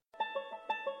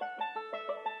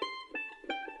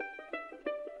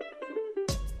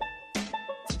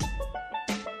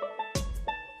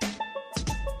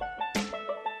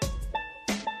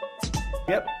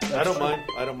Yep. I don't mind.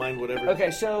 I don't mind whatever.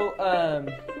 Okay, so,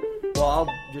 well, I'll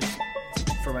just,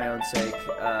 for my own sake,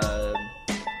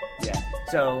 yeah.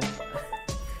 So,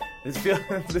 this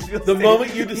feels the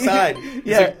moment you decide,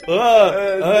 yeah. Like,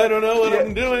 I don't know what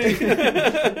I'm doing.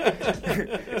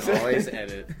 Always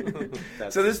edit.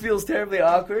 So this feels terribly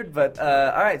awkward, but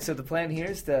all right. So the plan here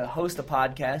is to host a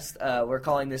podcast. We're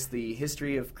calling this the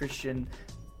History of Christian.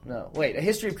 No, wait, a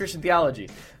History of Christian Theology.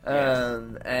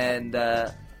 And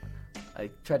I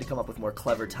tried to come up with more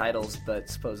clever titles, but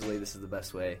supposedly this is the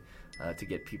best way to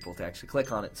get people to actually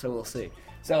click on it. So we'll see.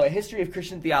 So a History of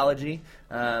Christian Theology.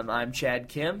 I'm Chad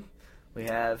Kim. We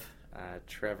have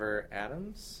Trevor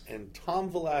Adams and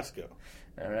Tom Velasco.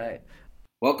 All right.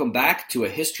 Welcome back to A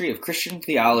History of Christian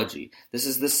Theology. This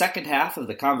is the second half of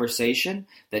the conversation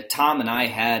that Tom and I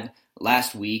had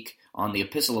last week on the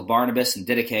Epistle of Barnabas and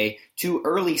Didache, two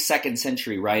early 2nd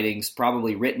century writings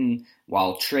probably written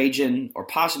while Trajan or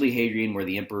possibly Hadrian were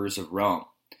the emperors of Rome.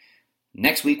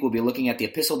 Next week we'll be looking at the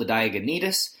Epistle to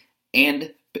Diognetus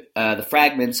and the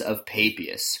fragments of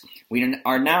Papias. We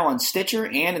are now on Stitcher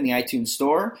and in the iTunes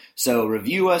Store, so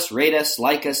review us, rate us,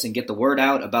 like us, and get the word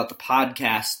out about the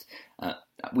podcast.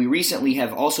 We recently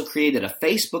have also created a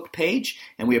Facebook page,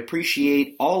 and we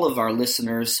appreciate all of our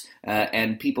listeners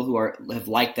and people who have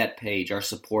liked that page, our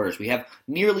supporters. We have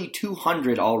nearly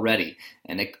 200 already,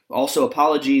 and also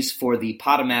apologies for the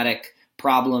Podomatic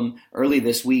problem early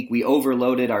this week. We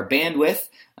overloaded our bandwidth,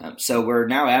 so we're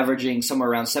now averaging somewhere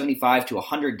around 75 to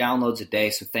 100 downloads a day,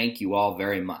 so thank you all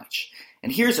very much.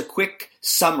 And here's a quick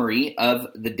summary of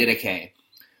the Didache.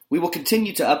 We will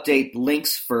continue to update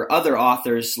links for other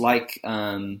authors like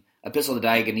Epistle to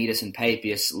Diognetus and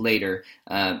Papias later,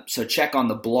 so check on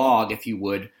the blog, if you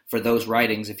would, for those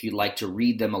writings if you'd like to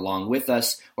read them along with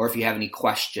us, or if you have any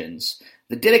questions.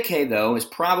 The Didache, though, is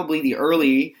probably the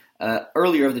earlier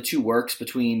of the two works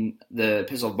between the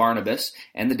Epistle of Barnabas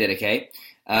and the Didache,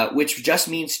 which just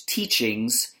means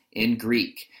teachings in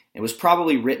Greek. It was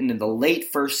probably written in the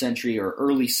late 1st century or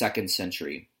early 2nd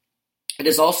century. It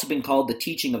has also been called the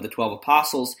Teaching of the 12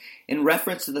 Apostles in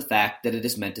reference to the fact that it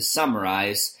is meant to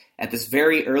summarize, at this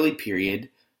very early period,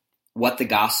 what the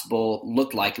gospel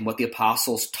looked like and what the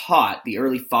apostles taught the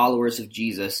early followers of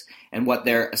Jesus and what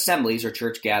their assemblies or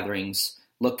church gatherings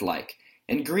looked like.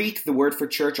 In Greek, the word for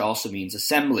church also means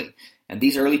assembly, and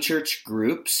these early church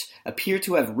groups appear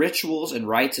to have rituals and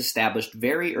rites established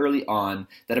very early on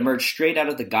that emerged straight out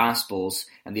of the Gospels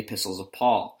and the epistles of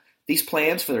Paul. These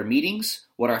plans for their meetings,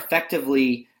 what are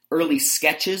effectively early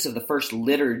sketches of the first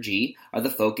liturgy, are the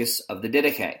focus of the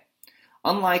Didache.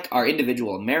 Unlike our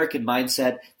individual American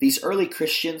mindset, these early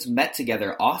Christians met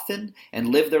together often and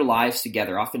lived their lives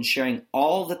together, often sharing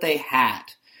all that they had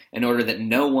in order that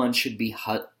no one should be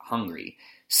hungry.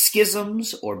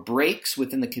 Schisms or breaks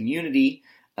within the community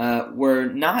were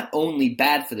not only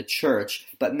bad for the church,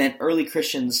 but meant early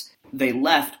Christians, they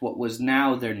left what was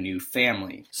now their new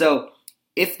family. So,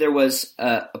 if there was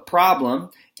a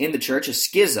problem in the church, a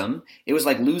schism, it was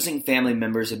like losing family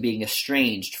members and being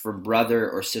estranged from brother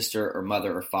or sister or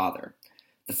mother or father.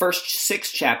 The first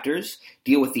 6 chapters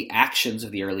deal with the actions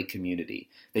of the early community.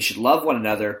 They should love one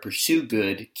another, pursue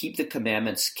good, keep the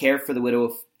commandments, care for the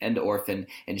widow and orphan,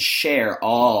 and share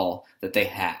all that they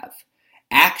have.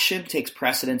 Action takes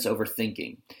precedence over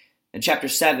thinking. In chapter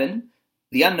 7,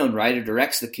 the unknown writer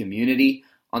directs the community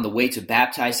on the way to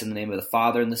baptize in the name of the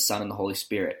Father and the Son and the Holy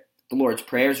Spirit. The Lord's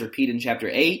prayers repeat in chapter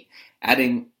 8,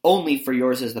 adding, "Only for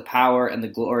yours is the power and the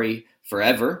glory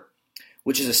forever,"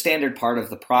 which is a standard part of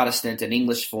the Protestant and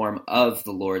English form of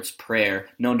the Lord's Prayer,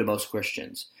 known to most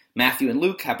Christians. Matthew and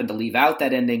Luke happen to leave out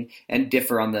that ending and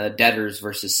differ on the debtors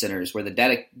versus sinners, where the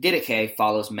Didache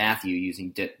follows Matthew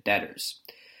using debtors.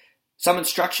 Some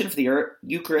instruction for the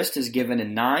Eucharist is given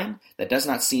in 9 that does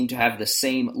not seem to have the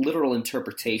same literal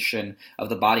interpretation of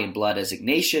the body and blood as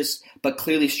Ignatius, but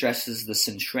clearly stresses the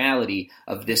centrality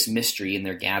of this mystery in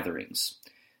their gatherings.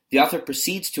 The author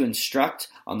proceeds to instruct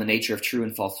on the nature of true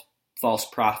and false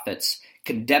prophets,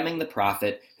 condemning the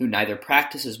prophet who neither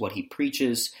practices what he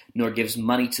preaches nor gives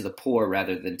money to the poor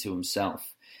rather than to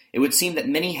himself. It would seem that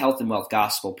many health and wealth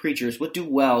gospel preachers would do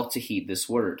well to heed this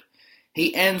word.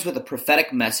 He ends with a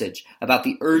prophetic message about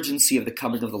the urgency of the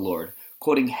coming of the Lord,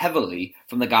 quoting heavily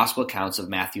from the gospel accounts of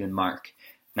Matthew and Mark.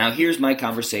 Now here's my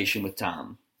conversation with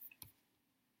Tom.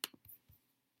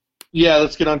 Yeah,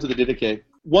 let's get on to the Didache.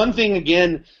 One thing,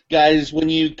 again, guys, when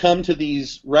you come to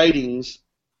these writings,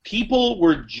 people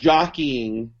were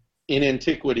jockeying in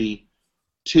antiquity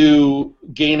to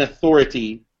gain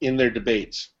authority in their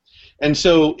debates. And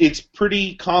so it's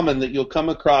pretty common that you'll come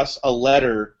across a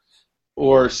letter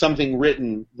or something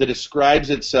written that ascribes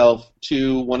itself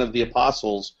to one of the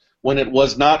apostles when it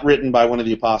was not written by one of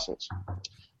the apostles.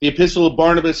 The Epistle of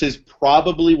Barnabas is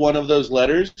probably one of those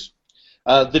letters.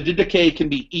 The Didache can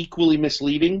be equally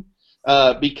misleading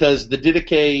because the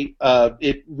Didache,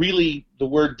 the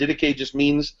word Didache just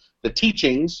means the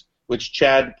teachings, which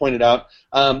Chad pointed out,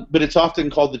 but it's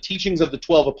often called the teachings of the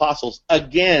 12 apostles,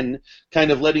 again,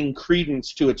 kind of letting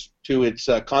credence to its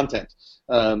content.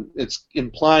 It's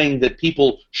implying that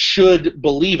people should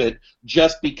believe it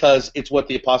just because it's what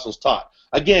the apostles taught.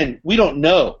 Again, we don't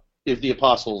know if the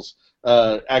apostles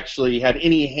actually had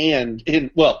any hand in.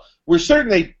 Well, we're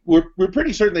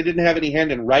pretty certain they didn't have any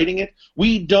hand in writing it.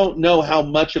 We don't know how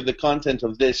much of the content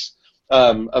of this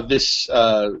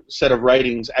set of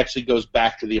writings actually goes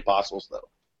back to the apostles, though.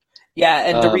 Yeah,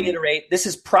 and to reiterate, this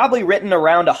is probably written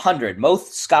around 100.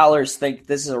 Most scholars think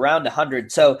this is around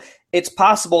 100. So it's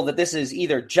possible that this is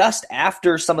either just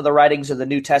after some of the writings of the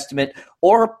New Testament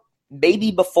or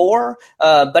maybe before,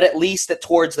 but at least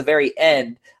towards the very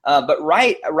end. But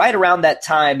right around that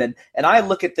time, and I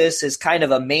look at this as kind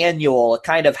of a manual, a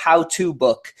kind of how-to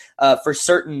book for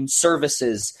certain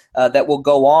services that will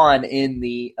go on in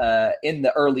the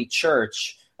early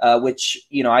church. Which,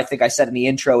 I think I said in the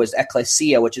intro is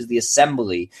ecclesia, which is the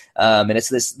assembly. And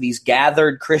it's these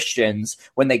gathered Christians,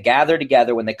 when they gather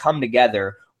together, when they come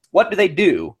together, what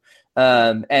do?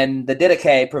 And the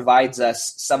Didache provides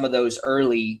us some of those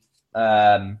early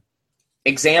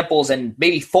examples and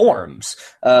maybe forms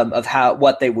of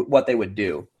what they would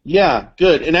do. Yeah,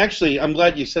 good. And actually, I'm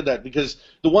glad you said that, because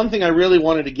the one thing I really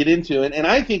wanted to get into, and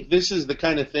I think this is the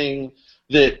kind of thing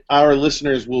that our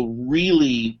listeners will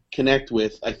really connect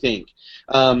with, I think.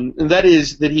 And that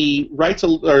is that he writes,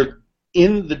 or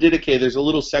in the Didache, there's a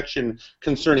little section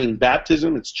concerning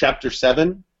baptism. It's chapter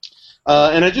 7.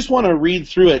 And I just want to read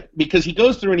through it, because he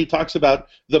goes through and he talks about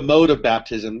the mode of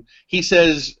baptism. He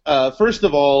says, first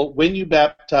of all, when you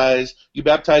baptize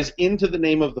into the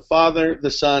name of the Father,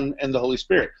 the Son, and the Holy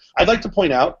Spirit. I'd like to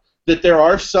point out that there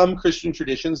are some Christian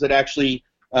traditions that actually,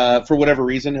 for whatever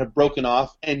reason, have broken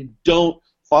off and don't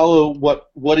follow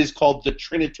what is called the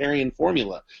Trinitarian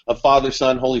formula of Father,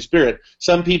 Son, Holy Spirit.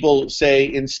 Some people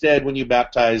say instead, when you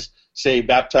baptize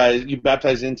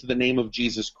into the name of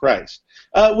Jesus Christ,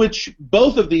 which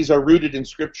both of these are rooted in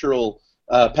scriptural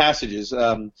passages.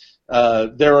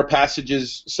 There are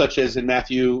passages such as in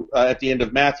Matthew, at the end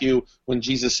of Matthew, when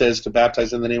Jesus says to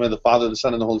baptize in the name of the Father, the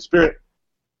Son, and the Holy Spirit.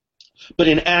 But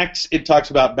in Acts, it talks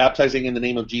about baptizing in the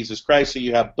name of Jesus Christ, so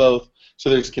you have both.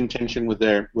 So there's contention with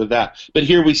that. But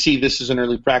here we see this is an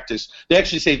early practice. They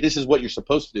actually say this is what you're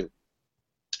supposed to do.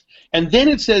 And then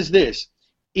it says this: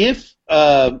 if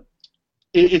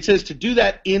it says to do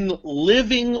that in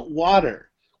living water,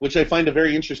 which I find a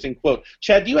very interesting quote.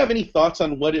 Chad, do you have any thoughts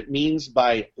on what it means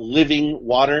by living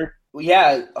water?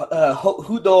 Yeah,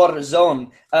 hudor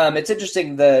zone. It's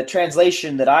interesting. The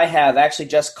translation that I have actually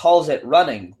just calls it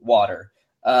running water.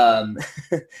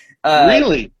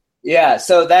 Really? Yeah.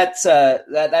 So that's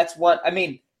what I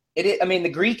mean.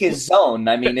 The Greek is zone.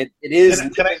 It is.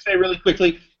 Can I say really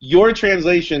quickly? Your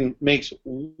translation makes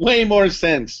way more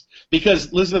sense,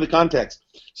 because listen to the context.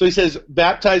 So he says,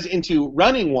 baptize into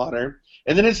running water,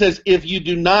 and then it says, if you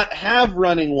do not have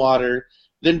running water,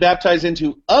 then baptize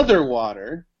into other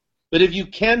water. But if you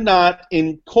cannot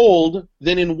in cold,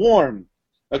 then in warm.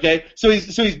 Okay? So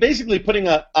he's basically putting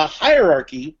a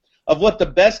hierarchy of what the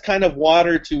best kind of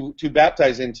water to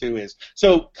baptize into is.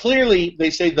 So clearly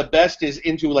they say the best is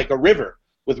into like a river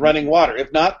with running water.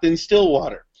 If not, then still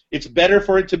water. It's better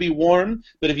for it to be warm,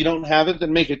 but if you don't have it,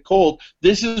 then make it cold.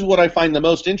 This is what I find the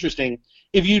most interesting.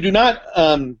 If you do not,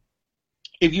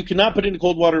 if you cannot put into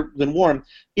cold water, then warm.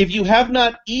 If you have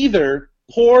not either,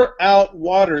 pour out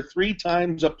water 3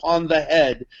 times upon the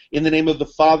head in the name of the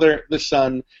Father, the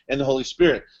Son, and the Holy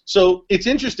Spirit. So it's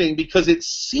interesting because it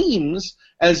seems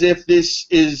as if this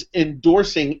is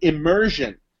endorsing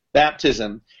immersion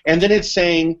baptism. And then it's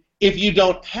saying if you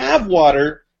don't have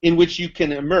water in which you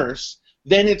can immerse,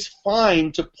 then it's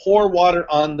fine to pour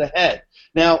water on the head.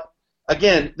 Now,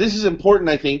 again, this is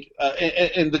important, I think,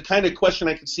 and the kind of question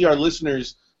I can see our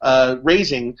listeners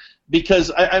raising,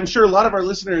 because I'm sure a lot of our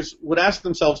listeners would ask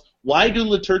themselves, why do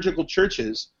liturgical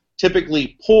churches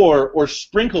typically pour or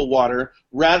sprinkle water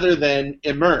rather than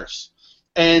immerse?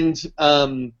 And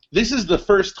this is the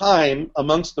first time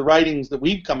amongst the writings that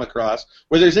we've come across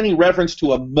where there's any reference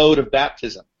to a mode of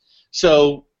baptism.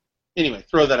 So, anyway,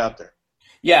 throw that out there.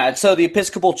 Yeah, so the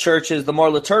Episcopal churches, the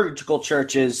more liturgical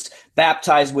churches,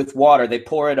 baptize with water. They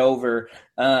pour it over.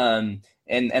 And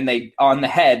and they on the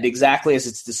head exactly as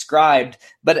it's described.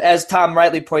 But as Tom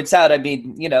rightly points out, I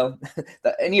mean,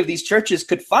 any of these churches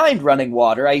could find running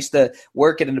water. I used to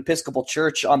work at an Episcopal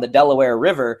church on the Delaware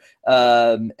River,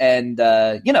 and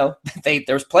there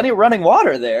was plenty of running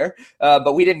water there,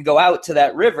 but we didn't go out to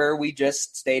that river. We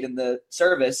just stayed in the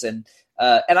service, and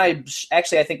I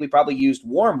think we probably used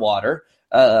warm water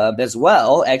as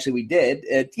well. Actually, we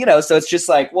did. So it's just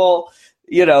like, well,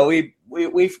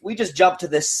 we just jump to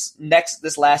this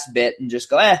last bit and just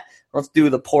go, let's do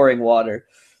the pouring water.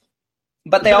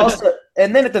 But they also,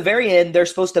 and then at the very end, they're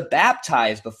supposed to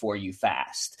baptize before you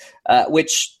fast,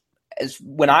 which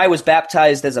when I was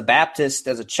baptized as a Baptist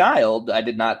as a child,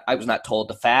 I was not told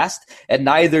to fast, and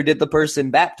neither did the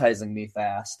person baptizing me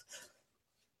fast.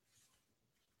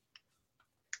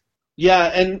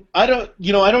 Yeah, and I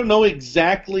don't know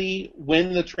exactly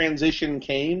when the transition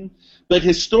came, but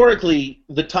historically,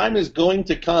 the time is going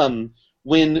to come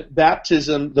when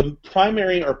baptism, the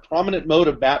primary or prominent mode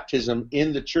of baptism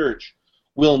in the church,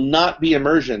 will not be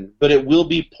immersion, but it will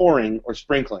be pouring or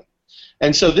sprinkling.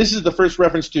 And so this is the first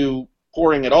reference to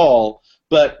pouring at all,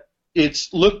 but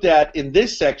it's looked at in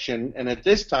this section, and at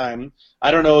this time,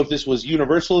 I don't know if this was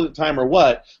universal at the time or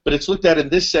what, but it's looked at in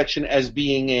this section as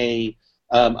being an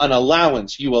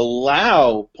allowance. You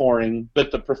allow pouring,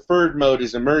 but the preferred mode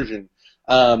is immersion.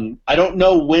 I don't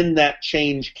know when that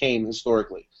change came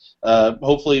historically.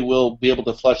 Hopefully we'll be able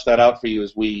to flesh that out for you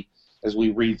as we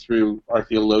read through our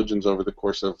theologians over the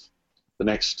course of the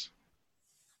next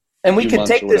we could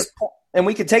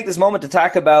take this moment to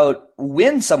talk about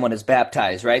when someone is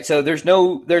baptized, right? So there's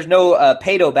no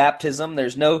pedo baptism,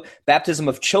 there's no baptism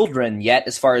of children yet,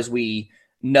 as far as we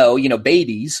know,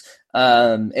 babies.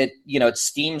 It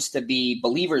seems to be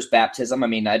believers' baptism. I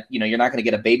mean, you're not going to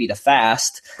get a baby to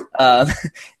fast,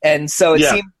 and so it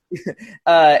seems.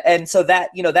 And so that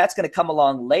that's going to come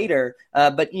along later.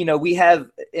 But we have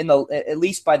at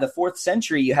least by the 4th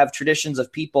century, you have traditions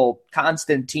of people.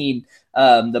 Constantine,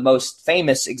 the most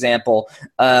famous example,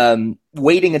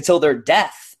 waiting until their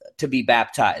death to be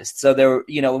baptized. So there,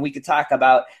 and we could talk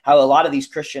about how a lot of these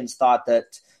Christians thought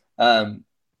that.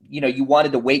 You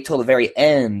wanted to wait till the very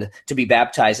end to be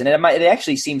baptized. And it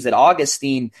actually seems that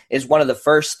Augustine is one of the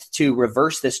first to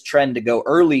reverse this trend to go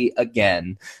early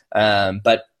again.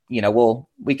 But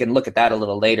we can look at that a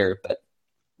little later. But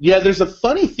yeah, there's a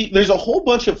whole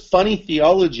bunch of funny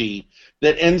theology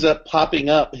that ends up popping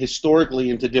up historically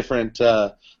into different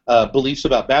beliefs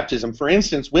about baptism. For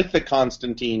instance, with the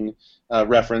Constantine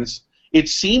reference, it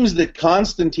seems that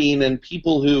Constantine and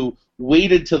people who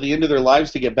waited till the end of their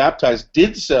lives to get baptized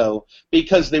did so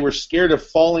because they were scared of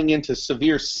falling into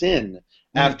severe sin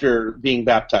after being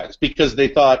baptized, because they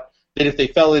thought that if they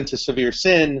fell into severe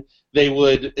sin, they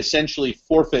would essentially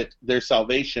forfeit their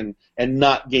salvation and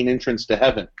not gain entrance to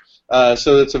heaven.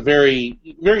 So it's a very,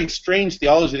 very strange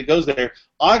theology that goes there.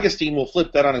 Augustine will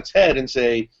flip that on its head and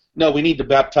say, no, we need to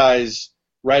baptize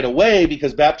right away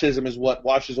because baptism is what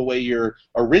washes away your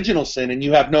original sin, and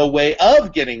you have no way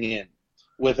of getting in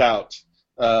without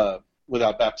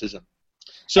baptism.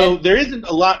 So there isn't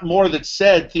a lot more that's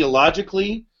said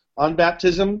theologically on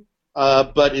baptism,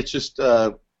 but it's just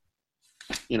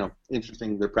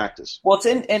interesting their practice. Well, it's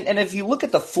and if you look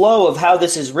at the flow of how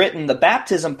this is written, the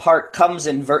baptism part comes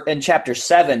in chapter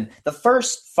 7. The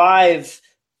first 5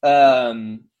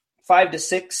 to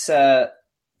 6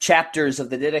 chapters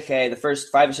of the Didache, the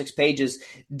first 5 or 6 pages,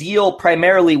 deal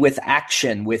primarily with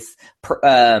action, with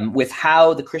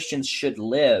how the Christians should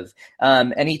live.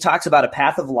 And he talks about a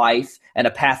path of life and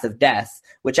a path of death,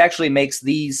 which actually makes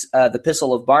these, the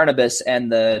Epistle of Barnabas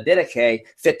and the Didache,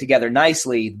 fit together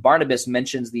nicely. Barnabas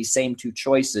mentions these same 2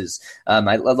 choices.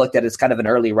 I looked at it as kind of an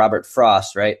early Robert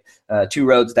Frost, right? 2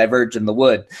 roads diverge in the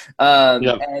wood.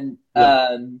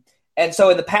 And so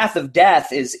in the path of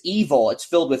death is evil. It's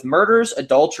filled with murders,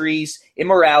 adulteries,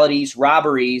 immoralities,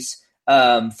 robberies,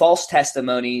 false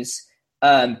testimonies.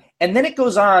 And then it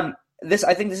goes on,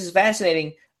 I think this is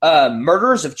fascinating,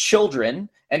 murderers of children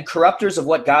and corrupters of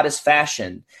what God has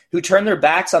fashioned, who turn their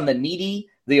backs on the needy,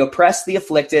 the oppressed, the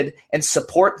afflicted, and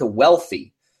support the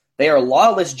wealthy. They are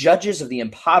lawless judges of the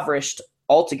impoverished,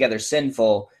 altogether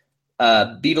sinful.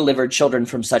 Be delivered children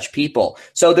from such people.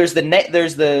 So there's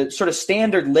the sort of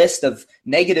standard list of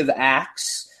negative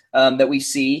acts that we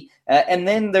see, and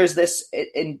then there's this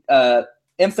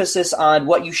emphasis on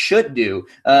what you should do,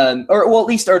 or at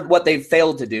least what they've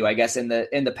failed to do. I guess in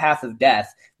the path of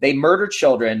death, they murder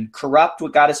children, corrupt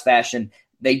what God has fashioned.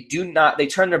 They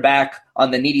turn their back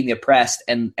on the needy and the oppressed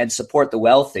and support the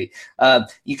wealthy.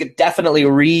 You could definitely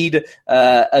read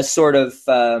a sort of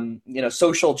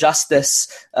social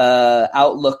justice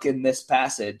outlook in this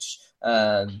passage.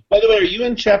 By the way, are you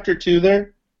in chapter 2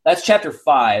 there? That's chapter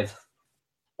 5.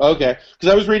 Okay,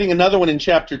 because I was reading another one in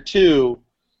chapter 2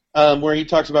 where he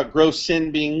talks about gross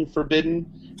sin being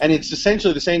forbidden, and it's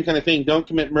essentially the same kind of thing. Don't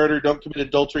commit murder, don't commit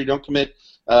adultery, don't commit,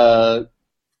 actually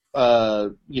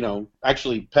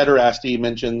pederasty he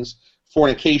mentions,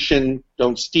 fornication,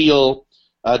 don't steal,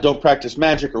 don't practice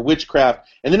magic or witchcraft,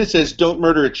 and then it says don't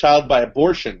murder a child by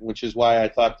abortion, which is what I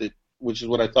thought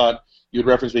you had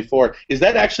referenced before. Is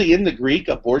that actually in the Greek,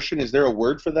 abortion? Is there a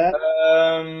word for that?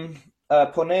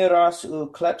 Poneros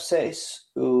ou klepses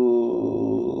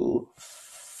ou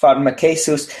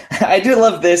pharmakesus. I do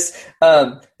love this.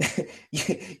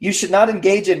 You should not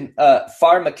engage in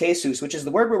pharmakesus, which is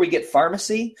the word where we get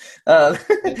pharmacy. So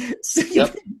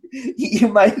Yep. you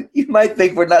might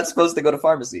think we're not supposed to go to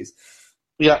pharmacies.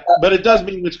 Yeah, but it does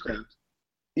mean witchcraft.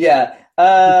 Yeah.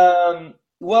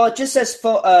 Well, it just says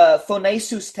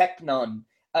phonesus technon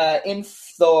in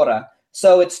phthora.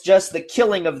 So it's just the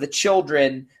killing of the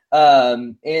children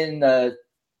in a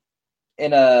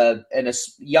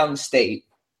young state.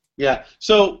 Yeah.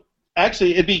 So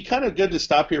actually, it'd be kind of good to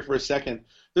stop here for a second.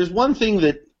 There's one thing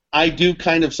that I do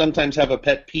kind of sometimes have a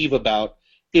pet peeve about.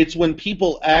 It's when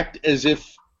people act as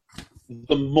if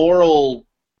the moral,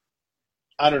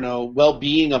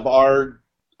 well-being of our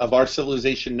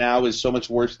civilization now is so much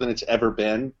worse than it's ever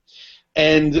been.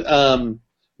 And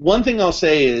one thing I'll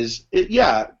say is,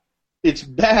 it's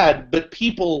bad, but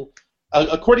people,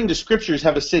 according to scriptures,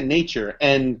 have a sin nature,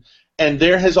 and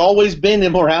there has always been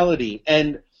immorality.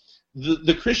 And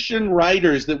the Christian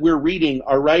writers that we're reading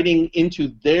are writing into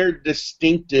their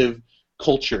distinctive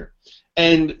culture.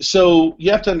 And so you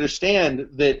have to understand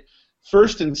that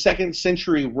 1st and 2nd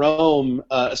century Rome,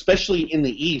 especially in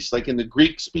the East, like in the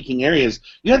Greek-speaking areas,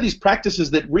 you have these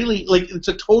practices that really, it's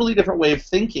a totally different way of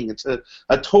thinking. It's a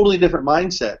totally different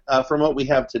mindset from what we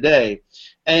have today.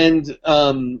 And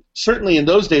certainly in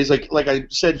those days, like I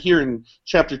said here in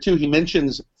chapter 2, he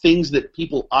mentions things that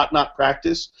people ought not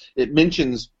practice. It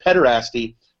mentions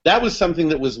pederasty. That was something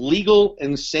that was legal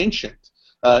and sanctioned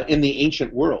in the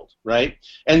ancient world, right?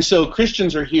 And so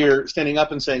Christians are here standing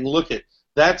up and saying, look,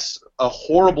 that's a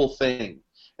horrible thing,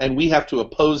 and we have to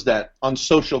oppose that on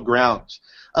social grounds.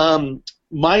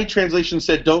 My translation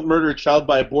said, don't murder a child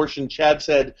by abortion. Chad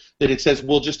said that it says,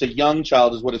 well, just a young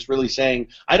child is what it's really saying.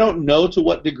 I don't know to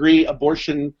what degree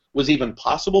abortion was even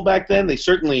possible back then. They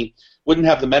certainly wouldn't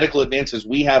have the medical advances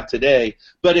we have today,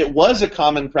 but it was a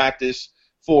common practice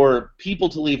for people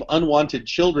to leave unwanted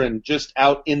children just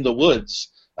out in the woods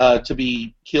to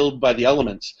be killed by the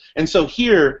elements. And so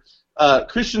here,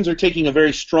 Christians are taking a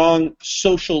very strong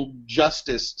social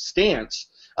justice stance,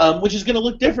 which is going to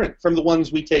look different from the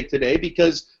ones we take today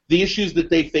because the issues that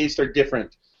they faced are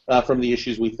different from the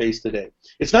issues we face today.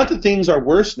 It's not that things are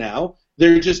worse now,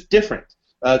 they're just different.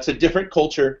 It's a different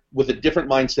culture with a different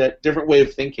mindset, different way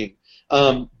of thinking.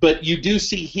 But you do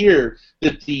see here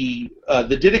that the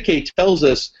Didache tells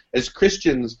us as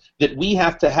Christians that we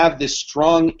have to have this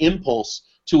strong impulse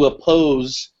to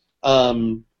oppose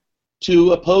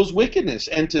wickedness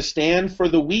and to stand for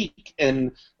the weak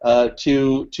and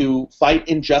to fight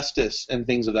injustice and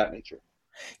things of that nature.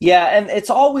 Yeah, and it's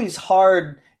always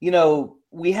hard,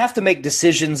 we have to make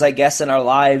decisions, I guess, in our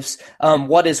lives,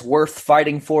 what is worth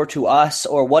fighting for to us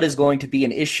or what is going to be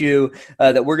an issue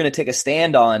that we're going to take a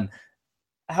stand on.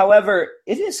 However,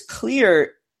 it is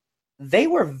clear they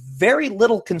were very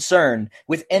little concerned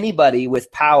with anybody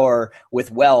with power,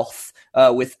 with wealth,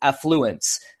 with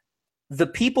affluence. The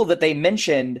people that they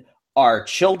mentioned are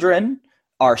children,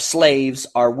 are slaves,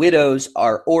 are widows,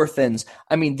 are orphans.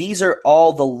 I mean, these are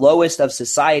all the lowest of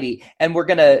society, and we're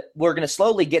gonna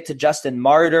slowly get to Justin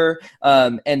Martyr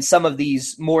and some of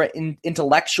these more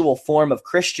intellectual form of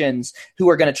Christians who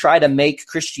are going to try to make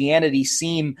Christianity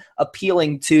seem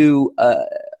appealing to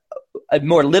a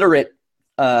more literate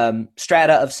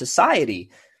strata of society.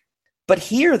 But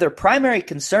here, their primary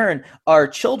concern are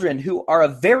children who are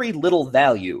of very little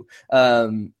value,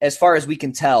 as far as we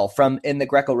can tell from in the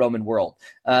Greco-Roman world.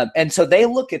 And so they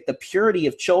look at the purity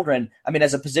of children,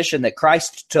 as a position that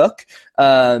Christ took,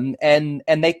 and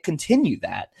they continue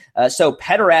that. So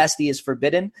pederasty is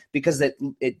forbidden because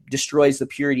it destroys the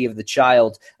purity of the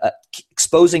child,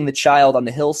 exposing the child on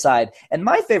the hillside. And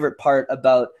my favorite part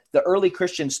about the early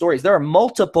Christian stories, there are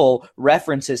multiple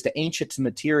references to ancient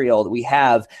material that we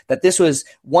have that this was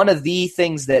one of the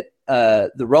things that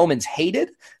the Romans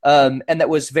hated and that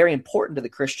was very important to the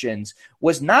Christians,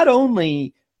 was not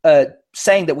only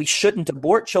saying that we shouldn't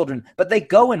abort children, but they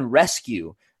go and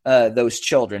rescue those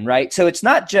children, right? So it's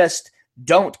not just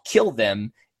don't kill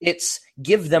them. It's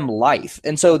give them life.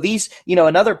 And so these,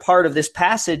 another part of this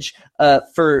passage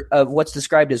for what's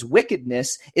described as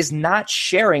wickedness is not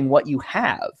sharing what you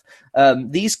have.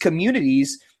 These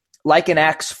communities, like in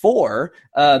Acts 4,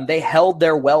 they held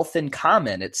their wealth in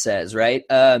common, it says, right?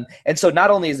 And so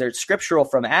not only is there scriptural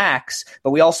from Acts,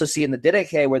 but we also see in the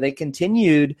Didache where they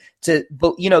continued to,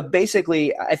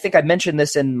 basically, I think I mentioned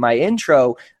this in my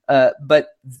intro, but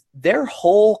their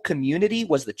whole community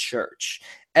was the church.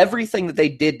 Everything that they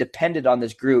did depended on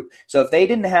this group. So if they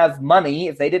didn't have money,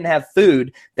 if they didn't have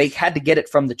food, they had to get it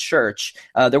from the church.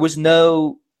 There was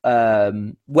no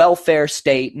welfare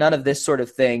state, none of this sort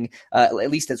of thing, at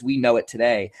least as we know it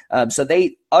today. So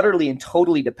they utterly and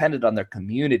totally depended on their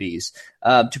communities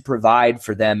to provide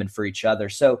for them and for each other.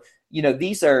 So,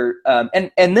 these are,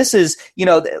 and this is,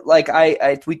 like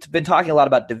we've been talking a lot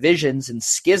about divisions and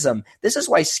schism. This is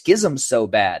why schism's so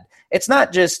bad. It's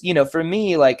not just, for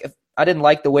me, like if I didn't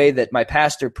like the way that my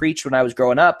pastor preached when I was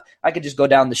growing up, I could just go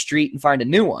down the street and find a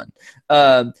new one.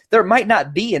 There might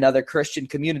not be another Christian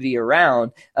community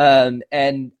around. And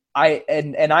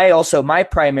I also, my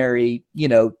primary,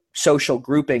 social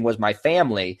grouping was my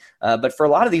family. But for a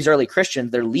lot of these early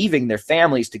Christians, they're leaving their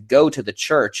families to go to the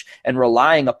church and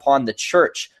relying upon the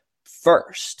church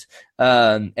first.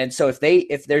 And so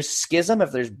if there's schism,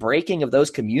 if there's breaking of those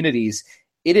communities,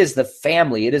 it is the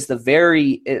family, it is the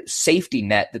very safety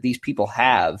net that these people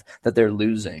have that they're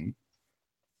losing.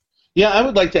 Yeah, I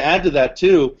would like to add to that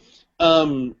too.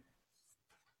 There's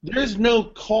no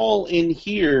call in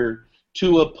here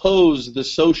to oppose the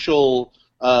social,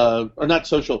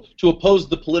 to oppose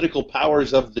the political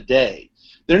powers of the day.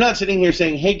 They're not sitting here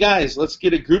saying, hey guys, let's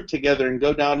get a group together and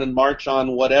go down and march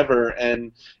on whatever,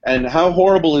 and how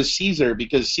horrible is Caesar,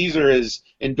 because Caesar is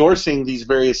endorsing these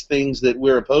various things that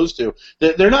we're opposed to.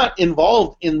 They're not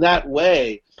involved in that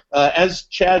way. As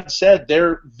Chad said,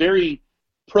 they're very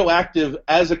proactive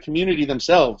as a community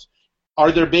themselves.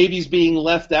 Are there babies being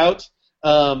left out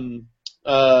in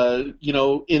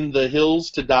the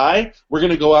hills to die? We're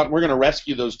going to go out and we're going to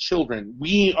rescue those children.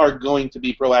 We are going to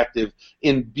be proactive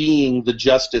in being the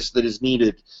justice that is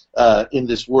needed in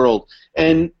this world.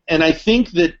 And I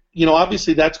think that,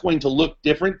 obviously that's going to look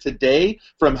different today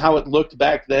from how it looked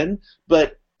back then,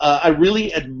 but I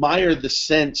really admire the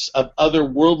sense of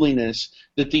otherworldliness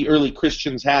that the early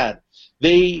Christians had.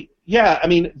 They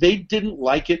didn't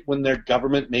like it when their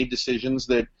government made decisions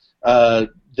that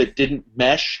didn't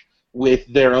mesh with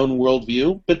their own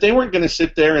worldview, but they weren't going to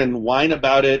sit there and whine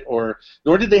about it,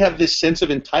 nor did they have this sense of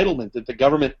entitlement that the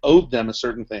government owed them a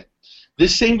certain thing.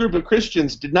 This same group of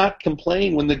Christians did not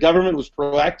complain when the government was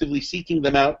proactively seeking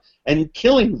them out and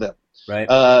killing them. Right.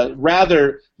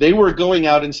 Rather, they were going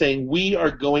out and saying, we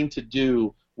are going to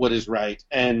do what is right.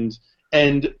 And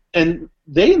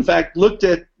they, in fact, looked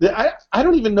at I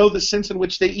don't even know the sense in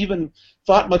which they even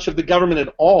thought much of the government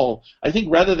at all. I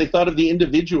think rather they thought of the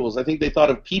individuals. I think they thought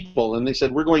of people, and they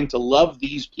said, we're going to love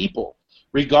these people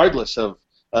regardless of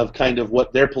kind of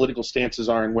what their political stances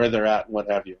are and where they're at and what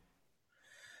have you.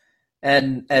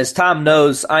 And as Tom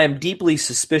knows, I am deeply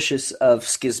suspicious of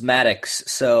schismatics.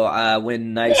 So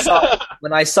when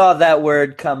I saw that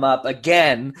word come up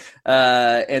again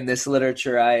in this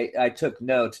literature, I took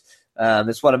note.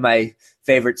 It's one of my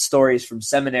favorite stories from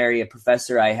seminary. A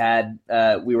professor I had,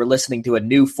 we were listening to a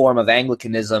new form of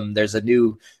Anglicanism. There's a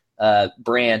new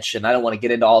branch, and I don't want to get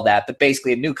into all that, but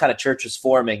basically a new kind of church was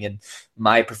forming, and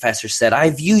my professor said, I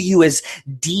view you as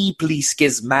deeply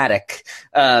schismatic.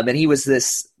 And he was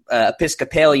this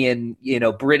Episcopalian,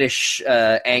 British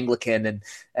Anglican,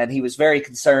 and he was very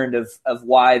concerned of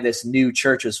why this new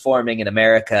church was forming in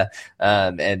America,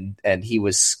 and he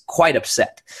was quite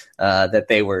upset that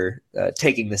they were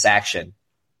taking this action.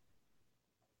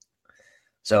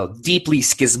 So deeply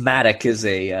schismatic is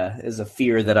a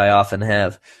fear that I often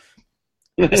have.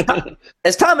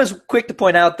 As Tom is quick to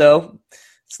point out, though,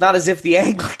 it's not as if the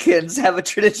Anglicans have a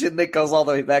tradition that goes all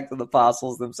the way back to the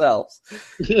apostles themselves.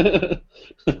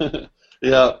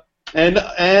 Yeah,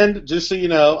 and just so you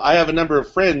know, I have a number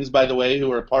of friends, by the way,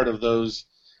 who are part of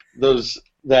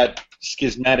that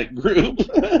schismatic group.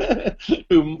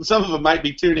 Who some of them might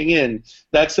be tuning in.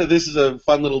 This is a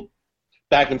fun little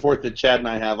back and forth that Chad and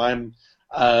I have.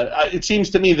 It seems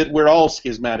to me that we're all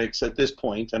schismatics at this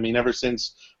point. I mean, ever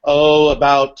since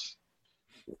about.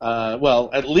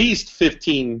 At least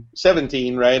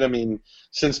 1517, right? I mean,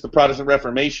 since the Protestant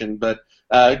Reformation, but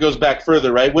it goes back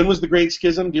further, right? When was the Great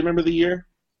Schism? Do you remember the year?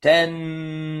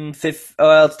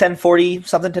 1040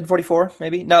 something, 1044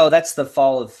 maybe. No, that's the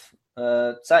fall of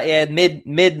mid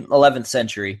 11th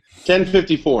century.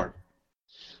 1054.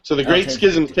 So the Great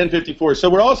Schism is 1054. So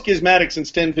we're all schismatic since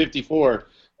 1054.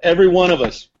 Every one of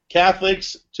us.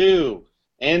 Catholics too,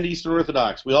 and Eastern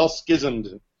Orthodox. We all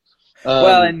schismed.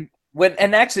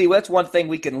 And actually, that's one thing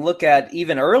we can look at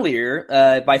even earlier.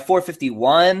 By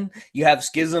 451, you have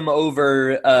schism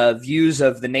over views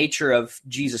of the nature of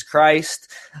Jesus Christ.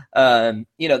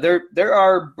 There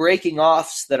are breaking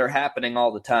offs that are happening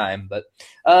all the time. But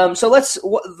so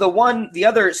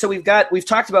we've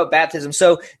talked about baptism.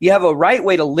 So you have a right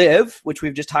way to live, which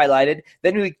we've just highlighted.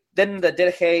 Then the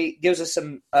Didache gives us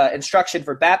some instruction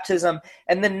for baptism,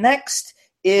 and then next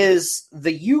is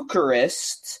the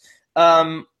Eucharist.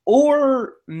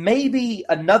 Or maybe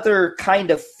another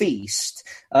kind of feast.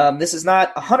 This is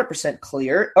not 100%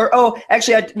 clear.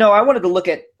 I wanted to look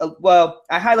at,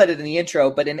 I highlighted in the intro,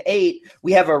 but in 8,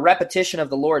 we have a repetition of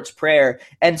the Lord's Prayer.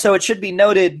 And so it should be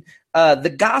noted,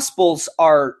 the Gospels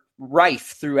are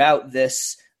rife throughout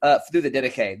this, through the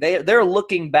Didache. They're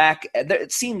looking back,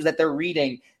 it seems that they're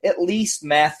reading at least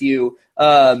Matthew,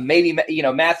 maybe,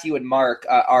 Matthew and Mark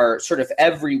are sort of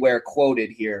everywhere quoted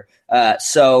here.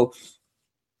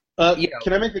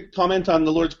 Can I make a comment on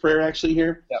the Lord's Prayer actually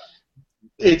here? Yeah.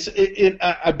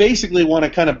 I basically want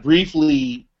to kind of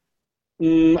briefly,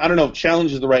 I don't know if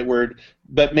challenge is the right word,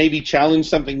 but maybe challenge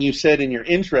something you said in your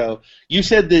intro. You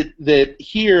said that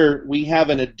here we have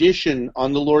an addition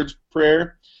on the Lord's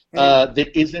Prayer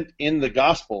that isn't in the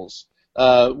Gospels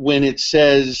when it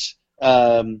says,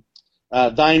 thine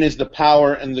is the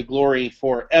power and the glory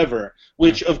forever,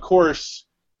 which of course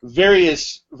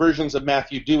various versions of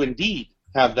Matthew do indeed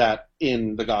have that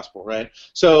in the gospel, right?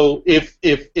 So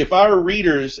if our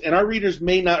readers, and our readers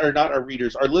may not, or not our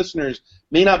readers, our listeners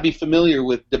may not be familiar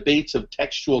with debates of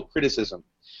textual criticism,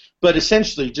 but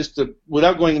essentially,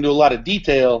 without going into a lot of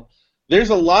detail, there's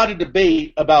a lot of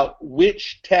debate about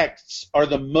which texts are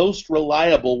the most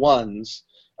reliable ones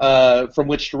from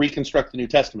which to reconstruct the New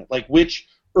Testament, like which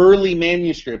early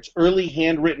manuscripts, early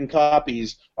handwritten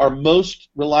copies are most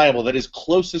reliable, that is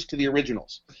closest to the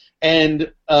originals.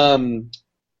 And I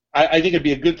think it'd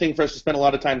be a good thing for us to spend a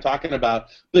lot of time talking about.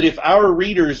 But if our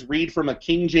readers read from a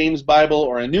King James Bible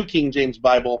or a New King James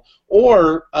Bible,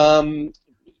 or any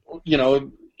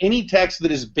text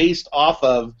that is based off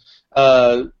of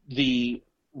the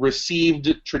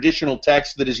received traditional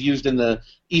text that is used in the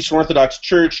Eastern Orthodox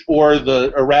Church or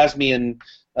the Erasmus's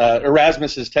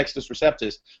Textus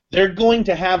Receptus, they're going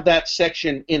to have that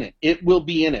section in it. It will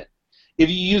be in it. If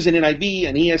you use an NIV,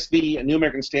 an ESV, a New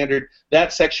American Standard,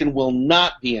 that section will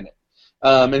not be in it.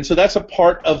 And so that's a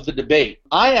part of the debate.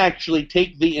 I actually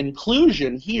take the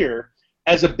inclusion here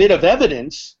as a bit of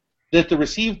evidence that the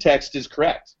received text is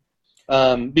correct.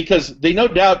 Because they no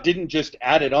doubt didn't just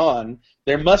add it on.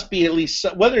 There must be at least,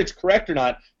 whether it's correct or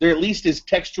not, there at least is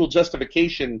textual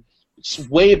justification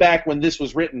way back when this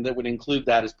was written that would include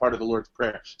that as part of the Lord's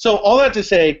Prayer. So all that to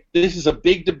say, this is a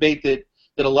big debate that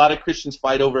a lot of Christians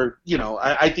fight over.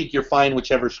 I think you're fine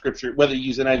whichever scripture, whether you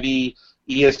use NIV,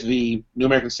 ESV, New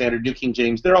American Standard, New King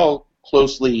James, they're all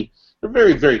they're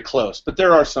very, very close, but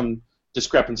there are some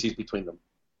discrepancies between them.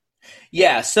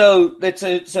 Yeah, so it's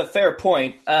a fair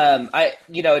point.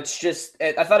 It's just,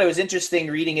 I thought it was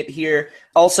interesting reading it here.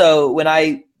 Also,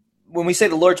 when we say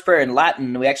the Lord's Prayer in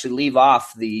Latin, we actually leave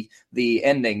off the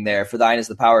ending there, for thine is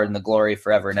the power and the glory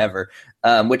forever and ever,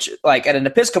 which, like, at an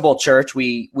Episcopal church,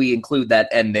 we include that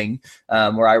ending,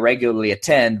 where I regularly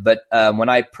attend, but when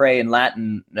I pray in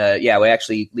Latin, we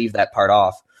actually leave that part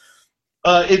off.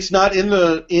 It's not in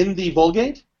the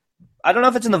Vulgate? I don't know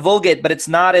if it's in the Vulgate, but it's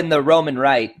not in the Roman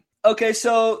Rite. Okay,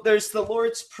 so there's the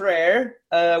Lord's Prayer,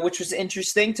 which was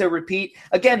interesting to repeat.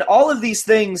 Again, all of these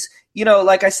things,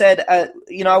 like I said, I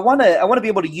want to be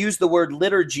able to use the word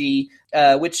liturgy,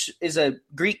 which is a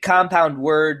Greek compound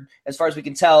word, as far as we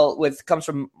can tell, comes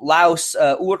from laus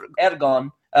ergon,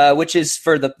 which is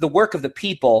for the work of the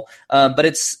people. But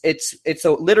it's a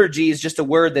liturgy is just a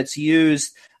word that's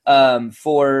used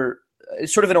for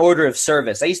sort of an order of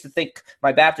service. I used to think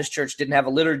my Baptist church didn't have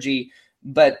a liturgy,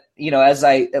 but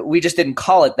we just didn't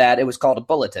call it that. It was called a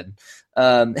bulletin.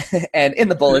 And in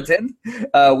the bulletin,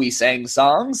 we sang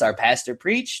songs, our pastor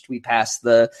preached, we passed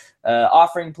the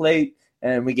offering plate,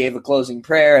 and we gave a closing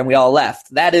prayer, and we all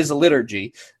left. That is a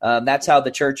liturgy. That's how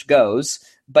the church goes.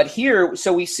 But here,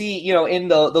 so we see, in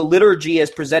the liturgy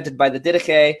as presented by the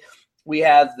Didache, we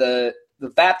have the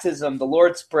baptism, the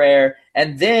Lord's Prayer,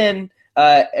 and then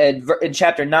in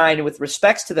chapter 9, with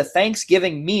respects to the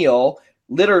Thanksgiving meal,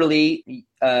 literally,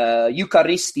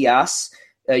 Eucharistias,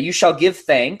 you shall give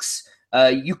thanks,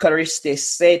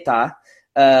 Eucharistiseta,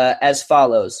 as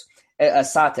follows,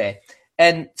 asate.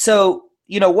 And so,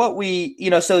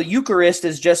 so Eucharist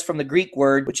is just from the Greek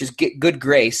word, which is good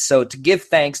grace. So to give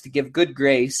thanks, to give good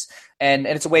grace, and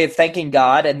it's a way of thanking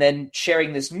God, and then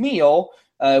sharing this meal,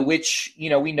 which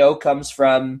we know comes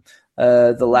from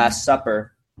the Last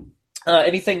Supper.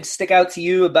 Anything stick out to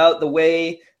you about the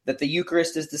way that the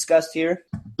Eucharist is discussed here?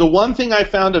 The one thing I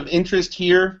found of interest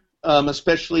here,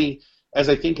 especially as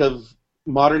I think of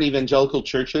modern evangelical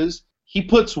churches, he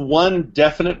puts one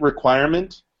definite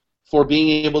requirement for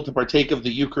being able to partake of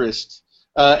the Eucharist.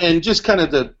 And just kind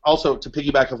of also to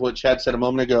piggyback of what Chad said a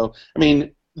moment ago, I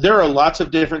mean, there are lots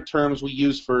of different terms we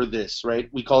use for this, right?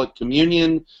 We call it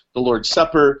communion, the Lord's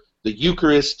Supper, the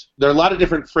Eucharist. There are a lot of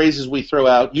different phrases we throw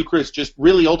out. Eucharist just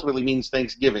really ultimately means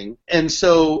Thanksgiving. And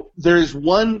so there's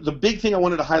the big thing I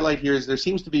wanted to highlight here is there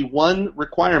seems to be one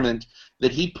requirement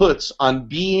that he puts on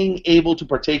being able to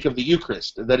partake of the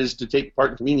Eucharist, that is to take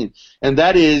part in communion, and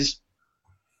that is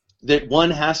that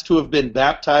one has to have been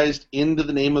baptized into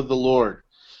the name of the Lord.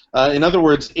 In other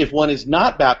words, if one is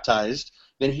not baptized,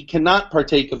 then he cannot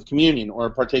partake of communion or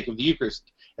partake of the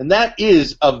Eucharist. And that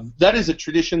is a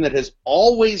tradition that has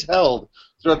always held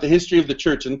throughout the history of the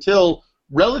church until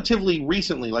relatively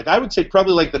recently, like I would say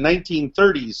probably like the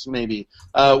 1930s maybe,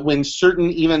 when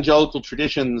certain evangelical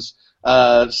traditions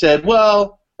said,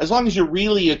 well, as long as you're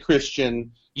really a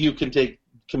Christian, you can take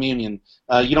communion.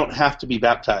 You don't have to be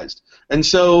baptized. And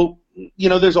so,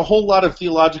 there's a whole lot of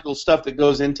theological stuff that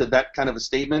goes into that kind of a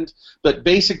statement, but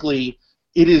basically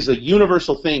it is a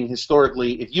universal thing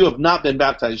historically. If you have not been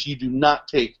baptized, you do not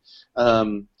take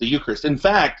the Eucharist. In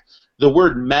fact, the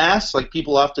word Mass, like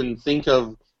people often think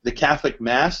of the Catholic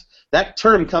Mass, that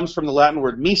term comes from the Latin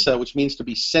word missa, which means to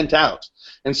be sent out.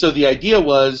 And so the idea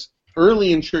was,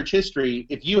 early in church history,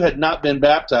 if you had not been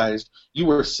baptized, you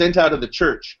were sent out of the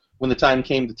church when the time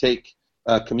came to take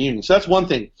communion. So that's one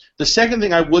thing. The second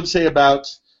thing I would say about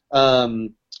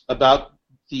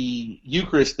the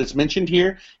Eucharist that's mentioned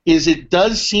here is it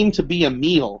does seem to be a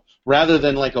meal rather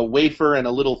than like a wafer and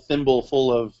a little thimble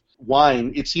full of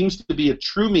wine. It seems to be a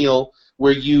true meal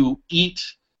where you eat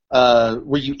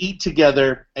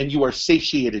together and you are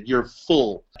satiated, you're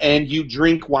full, and you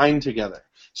drink wine together.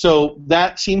 So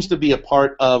that seems to be a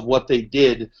part of what they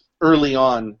did early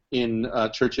on in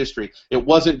church history. It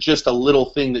wasn't just a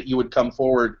little thing that you would come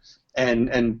forward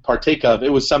and partake of.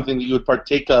 It was something that you would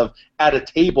partake of at a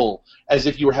table as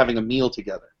if you were having a meal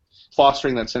together,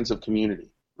 fostering that sense of community.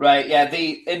 Right, yeah,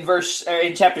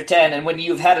 in chapter 10, and when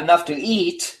you've had enough to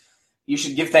eat, you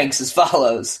should give thanks as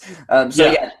follows.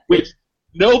 Which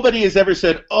nobody has ever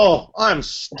said, oh, I'm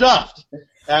stuffed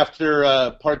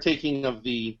after partaking of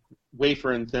the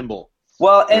wafer and thimble.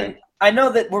 Well, and I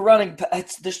know that we're running,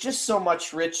 there's just so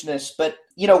much richness, but,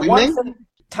 one thing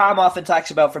Tom often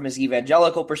talks about from his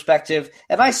evangelical perspective,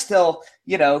 and I still,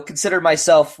 consider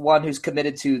myself one who's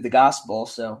committed to the gospel,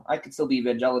 so I could still be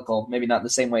evangelical, maybe not in the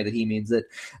same way that he means it.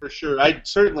 For sure. I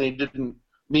certainly didn't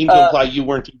mean to imply you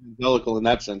weren't evangelical in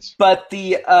that sense. But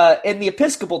in the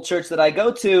Episcopal church that I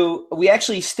go to, we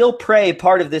actually still pray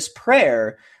part of this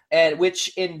prayer, and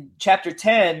which in chapter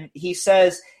 10, he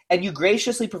says, and you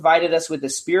graciously provided us with the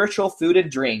spiritual food and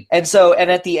drink. And so,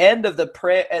 and at the end of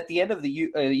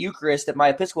the Eucharist at my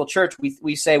Episcopal church,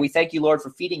 we say, we thank you, Lord,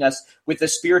 for feeding us with the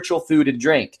spiritual food and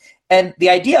drink. And the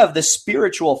idea of the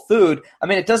spiritual food, I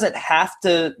mean, it doesn't have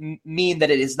to mean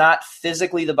that it is not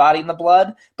physically the body and the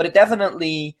blood, but it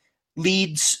definitely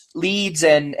leads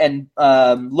and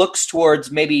looks towards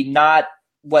maybe not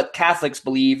what Catholics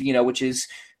believe, which is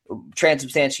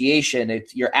transubstantiation.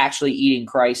 You're actually eating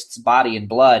Christ's body and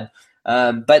blood.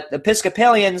 But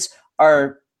Episcopalians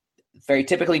are very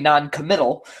typically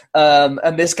non-committal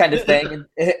on this kind of thing.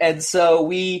 And so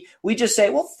we just say,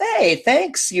 well,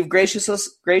 thanks. You've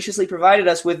graciously provided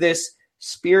us with this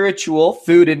spiritual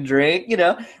food and drink,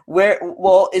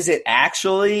 is it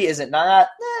actually, is it not?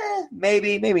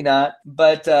 Maybe not.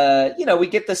 But, we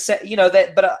get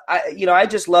the, but I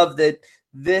just love that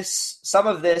some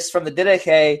of this from the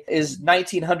Didache is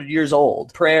 1900 years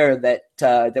old. Prayer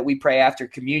that we pray after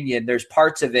communion. There's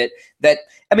parts of it that,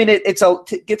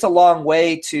 it gets a long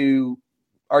way to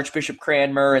Archbishop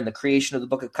Cranmer and the creation of the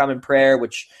Book of Common Prayer,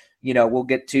 which, we'll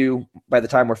get to by the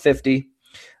time we're 50.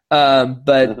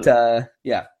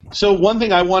 Yeah. So one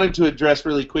thing I wanted to address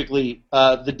really quickly,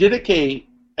 the Didache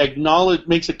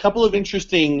makes a couple of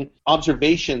interesting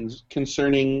observations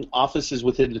concerning offices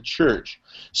within the church.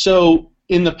 So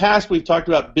in the past, we've talked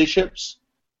about bishops,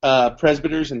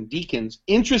 presbyters, and deacons.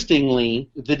 Interestingly,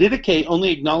 the Didache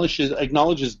only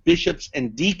acknowledges bishops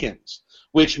and deacons,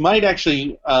 which might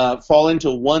actually fall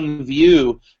into one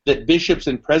view that bishops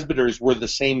and presbyters were the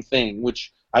same thing,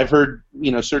 which I've heard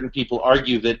certain people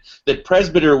argue that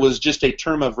presbyter was just a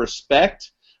term of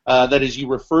respect That is, you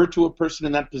refer to a person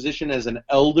in that position as an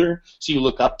elder, so you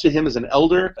look up to him as an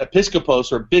elder.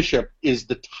 Episkopos, or bishop, is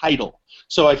the title.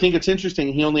 So I think it's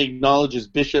interesting he only acknowledges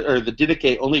bishop, or the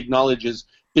Didache only acknowledges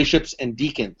bishops and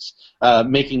deacons,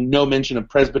 making no mention of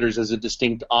presbyters as a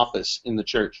distinct office in the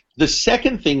church. The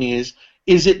second thing is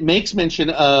it makes mention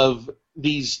of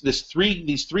these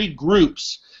three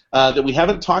groups that we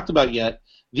haven't talked about yet.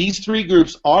 These three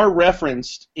groups are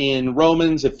referenced in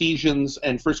Romans, Ephesians,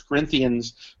 and 1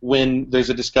 Corinthians when there's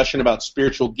a discussion about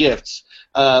spiritual gifts.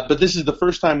 But this is the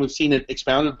first time we've seen it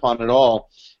expounded upon at all.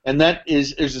 And that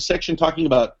is, there's a section talking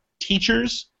about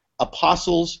teachers,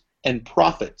 apostles, and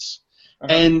prophets.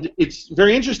 Uh-huh. And it's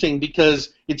very interesting because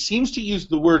it seems to use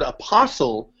the word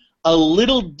apostle a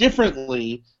little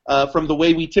differently from the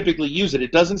way we typically use it.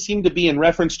 It doesn't seem to be in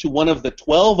reference to one of the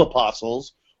 12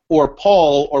 apostles, or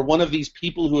Paul, or one of these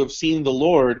people who have seen the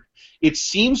Lord. It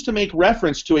seems to make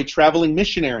reference to a traveling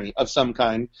missionary of some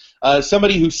kind,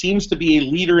 somebody who seems to be a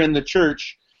leader in the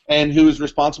church and who is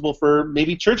responsible for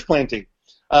maybe church planting.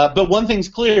 But one thing's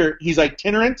clear, he's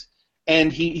itinerant,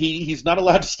 and he's not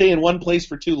allowed to stay in one place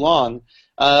for too long.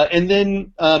 And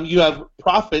then you have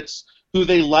prophets who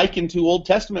they liken to Old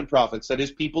Testament prophets, that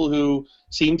is, people who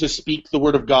seem to speak the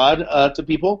word of God to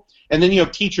people. And then you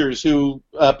have teachers who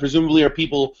presumably are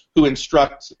people who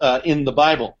instruct in the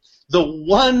Bible. The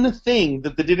one thing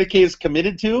that the Didache is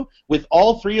committed to with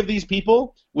all three of these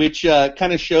people, which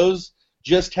kind of shows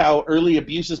just how early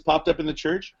abuses popped up in the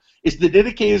church, is the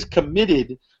Didache is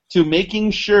committed to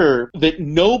making sure that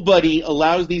nobody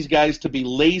allows these guys to be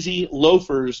lazy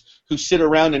loafers who sit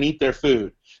around and eat their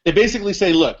food. They basically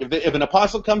say, look, if an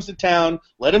apostle comes to town,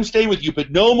 let him stay with you, but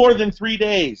no more than 3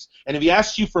 days. And if he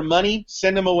asks you for money,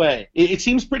 send him away. It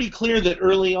seems pretty clear that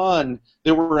early on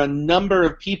there were a number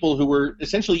of people who were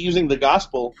essentially using the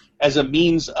gospel as a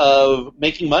means of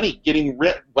making money, getting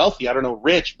wealthy. I don't know,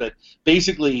 rich, but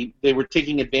basically they were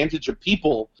taking advantage of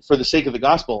people for the sake of the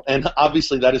gospel. And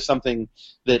obviously that is something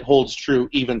that holds true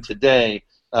even today.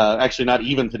 Actually, not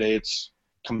even today. It's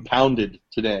compounded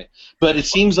today. But it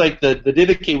seems like the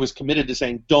Didache was committed to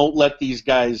saying, don't let these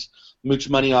guys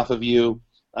mooch money off of you.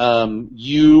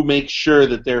 You make sure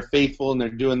that they're faithful and they're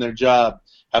doing their job.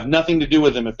 Have nothing to do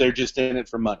with them if they're just in it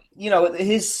for money. You know,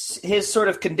 his sort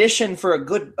of condition for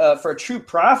a true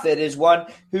prophet is one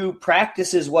who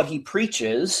practices what he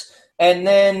preaches, and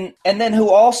then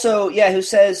who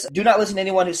says, do not listen to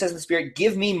anyone who says in the Spirit,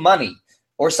 give me money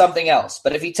or something else.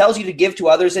 But if he tells you to give to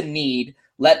others in need,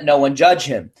 let no one judge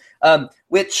him.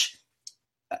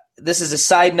 This is a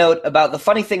side note about the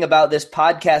funny thing about this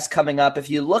podcast coming up. If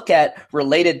you look at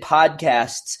related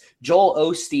podcasts, Joel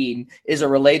Osteen is a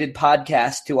related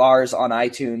podcast to ours on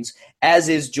iTunes, as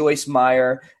is Joyce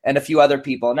Meyer and a few other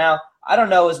people. Now, I don't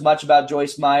know as much about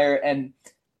Joyce Meyer,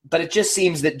 but it just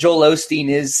seems that Joel Osteen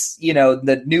is,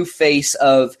 the new face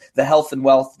of the health and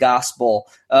wealth gospel,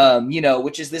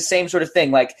 which is the same sort of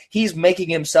thing. Like, he's making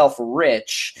himself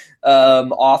rich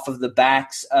off of the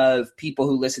backs of people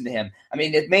who listen to him. I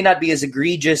mean, it may not be as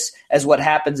egregious as what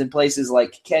happens in places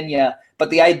like Kenya, but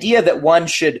the idea that one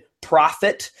should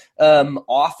profit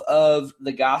off of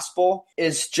the gospel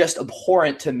is just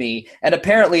abhorrent to me. And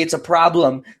apparently it's a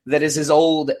problem that is as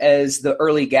old as the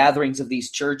early gatherings of these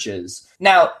churches.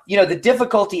 Now, the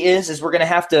difficulty is we're going to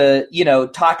have to,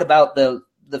 talk about the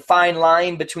fine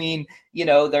line between,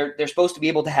 they're supposed to be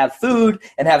able to have food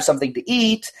and have something to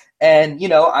eat. And,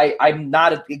 I'm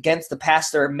not against the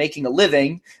pastor making a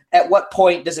living. At what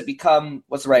point does it become,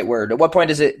 what's the right word? At what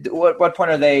point what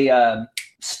point are they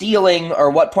stealing, or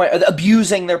what point are they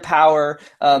abusing their power?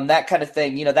 That kind of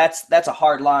thing. That's a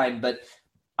hard line, but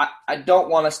I don't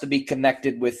want us to be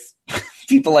connected with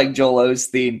people like Joel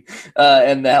Osteen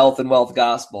and the health and wealth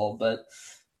gospel. But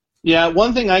yeah,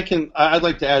 one thing I'd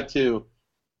like to add too.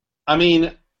 I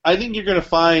mean, I think you're going to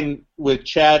find with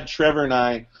Chad, Trevor, and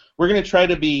I, we're going to try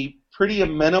to be pretty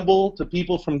amenable to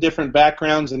people from different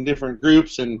backgrounds and different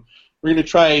groups, and we're going to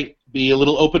try be a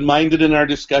little open-minded in our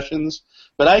discussions.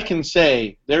 But I can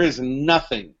say there is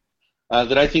nothing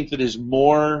that I think that is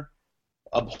more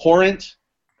abhorrent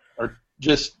or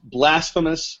just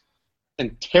blasphemous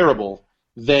and terrible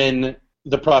than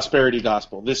the prosperity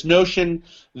gospel. This notion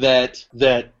that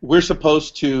we're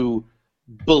supposed to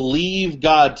believe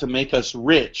God to make us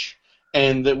rich,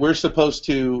 and that we're supposed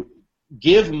to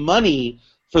give money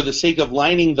for the sake of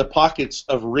lining the pockets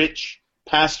of rich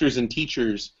pastors and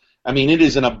teachers. I mean, it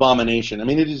is an abomination. I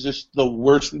mean, it is just the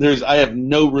worst. I have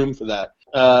no room for that.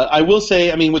 I will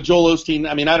say, I mean, with Joel Osteen,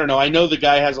 I mean, I don't know. I know the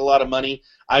guy has a lot of money.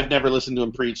 I've never listened to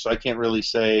him preach, so I can't really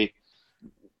say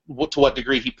to what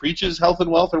degree he preaches health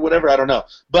and wealth or whatever. I don't know.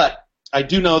 But I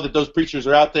do know that those preachers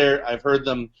are out there. I've heard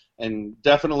them, And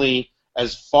definitely,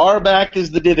 as far back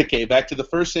as the Didache, back to the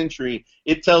 1st century,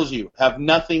 it tells you, have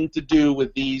nothing to do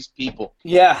with these people.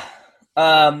 Yeah.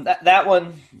 That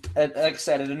one, like I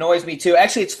said, it annoys me too.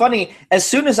 Actually, it's funny. As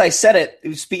soon as I said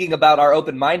it, speaking about our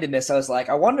open-mindedness, I was like,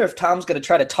 I wonder if Tom's going to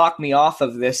try to talk me off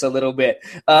of this a little bit,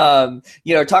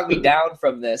 talk me down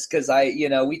from this, because I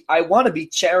want to be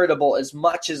charitable as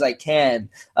much as I can.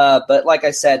 But like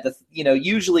I said,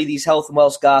 usually these health and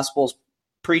wealth gospels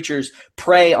preachers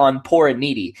prey on poor and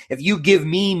needy. If you give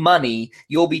me money,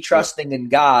 you'll be trusting in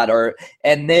God,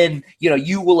 and then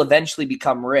you will eventually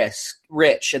become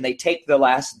rich, and they take the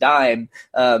last dime,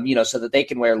 so that they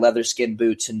can wear leather skin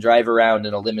boots and drive around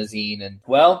in a limousine. And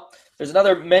there's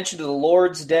another mention of the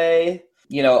Lord's Day.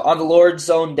 On the Lord's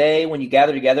own day, when you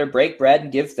gather together, break bread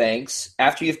and give thanks,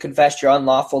 after you've confessed your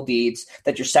unlawful deeds,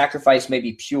 that your sacrifice may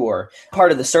be pure.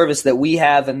 Part of the service that we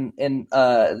have in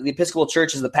the Episcopal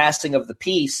Church is the passing of the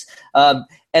peace. And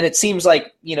it seems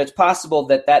like, it's possible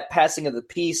that passing of the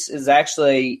peace is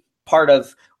actually part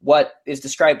of what is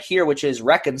described here, which is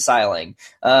reconciling,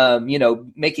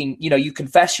 making, you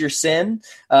confess your sin,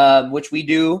 which we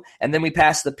do, and then we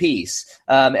pass the peace,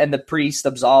 and the priest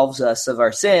absolves us of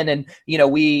our sin. And,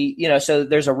 so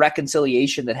there's a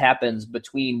reconciliation that happens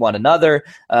between one another,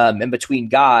 and between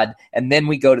God, and then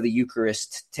we go to the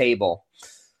Eucharist table.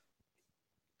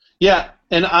 Yeah,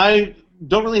 and I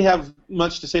don't really have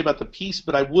much to say about the peace,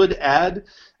 but I would add,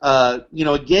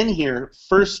 again here,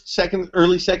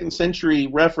 early second century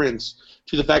reference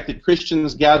to the fact that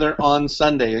Christians gather on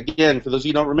Sunday. Again, for those of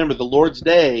you who don't remember, the Lord's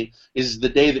Day is the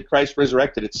day that Christ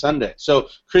resurrected. It's Sunday. So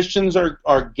Christians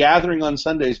are gathering on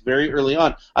Sundays very early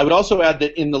on. I would also add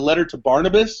that in the letter to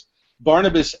Barnabas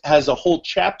has a whole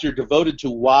chapter devoted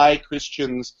to why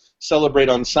Christians celebrate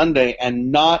on Sunday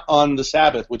and not on the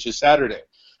Sabbath, which is Saturday.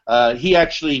 He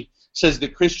actually says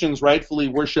that Christians rightfully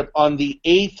worship on the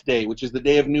 8th day, which is the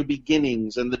day of new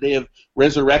beginnings and the day of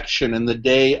resurrection and the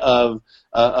day of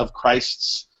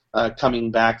Christ's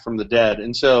coming back from the dead.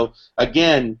 And so,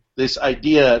 again, this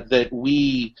idea that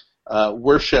we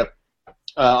worship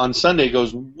on Sunday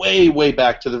goes way, way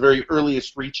back to the very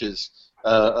earliest reaches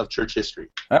of church history.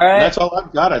 All right. And that's all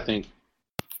I've got, I think.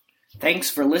 Thanks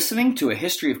for listening to A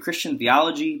History of Christian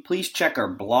Theology. Please check our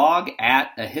blog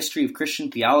at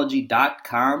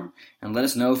ahistoryofchristiantheology.com and let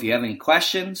us know if you have any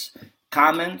questions,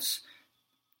 comments,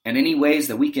 and any ways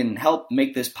that we can help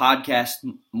make this podcast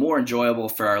more enjoyable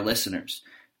for our listeners.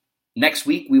 Next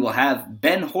week, we will have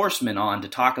Ben Horstman on to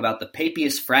talk about the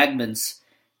Papias fragments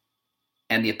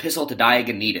and the Epistle to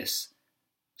Diognetus.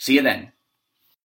 See you then.